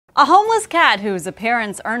A homeless cat whose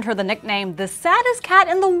appearance earned her the nickname the saddest cat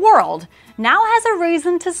in the world now has a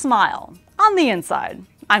reason to smile on the inside.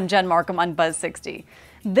 I'm Jen Markham on Buzz 60.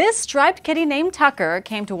 This striped kitty named Tucker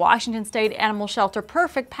came to Washington State animal shelter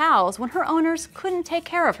Perfect Pals when her owners couldn't take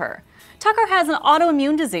care of her. Tucker has an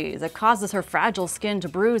autoimmune disease that causes her fragile skin to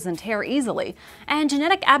bruise and tear easily, and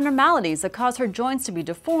genetic abnormalities that cause her joints to be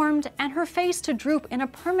deformed and her face to droop in a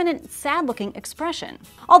permanent, sad-looking expression.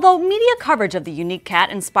 Although media coverage of the unique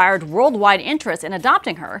cat inspired worldwide interest in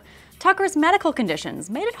adopting her, Tucker's medical conditions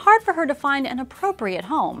made it hard for her to find an appropriate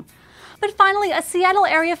home. But finally, a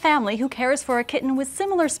Seattle-area family who cares for a kitten with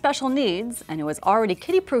similar special needs and who has already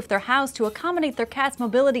kitty-proofed their house to accommodate their cat's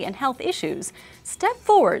mobility and health issues stepped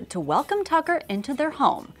forward to welcome Tucker into their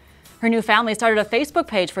home. Her new family started a Facebook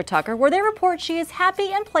page for Tucker where they report she is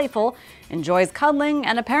happy and playful, enjoys cuddling,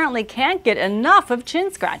 and apparently can't get enough of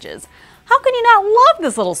chin scratches. How can you not love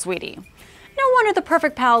this little sweetie? No wonder the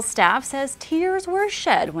Perfect Pals staff says tears were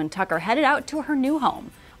shed when Tucker headed out to her new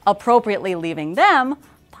home, appropriately leaving them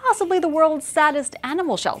possibly the world's saddest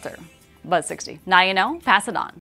animal shelter. Buzz 60. Now you know, pass it on.